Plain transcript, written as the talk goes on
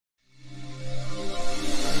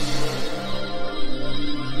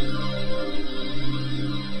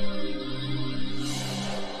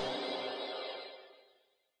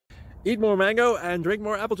Eat more mango and drink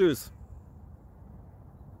more apple juice.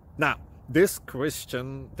 Now, this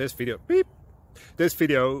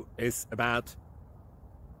video is about...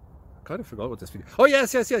 I kind of forgot what this video... Oh,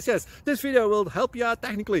 yes. This video will help you out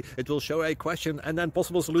technically. It will show a question and then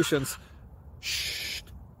possible solutions. Shh.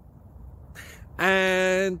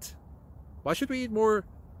 And why should we eat more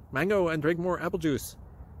mango and drink more apple juice?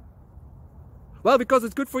 Well, because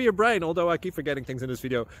it's good for your brain, although I keep forgetting things in this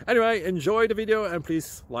video. Anyway, enjoy the video and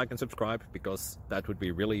please like and subscribe, because that would be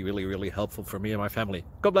really helpful for me and my family.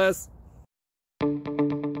 God bless!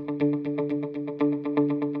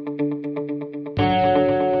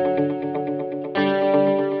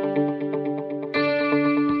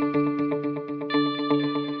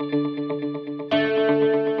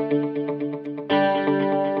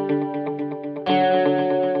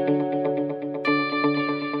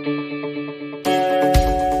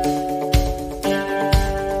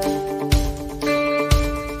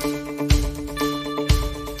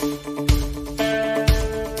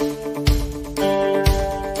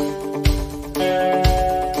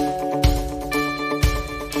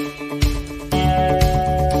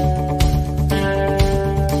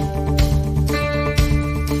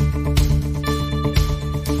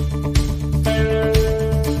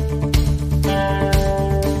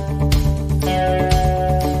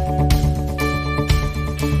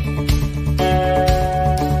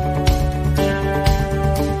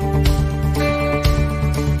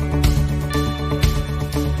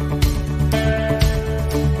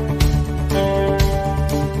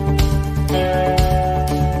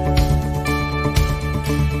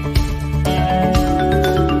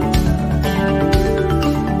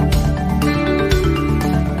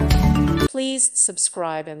 Please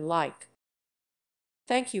subscribe and like.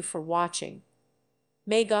 Thank you for watching.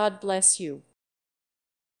 May God bless you.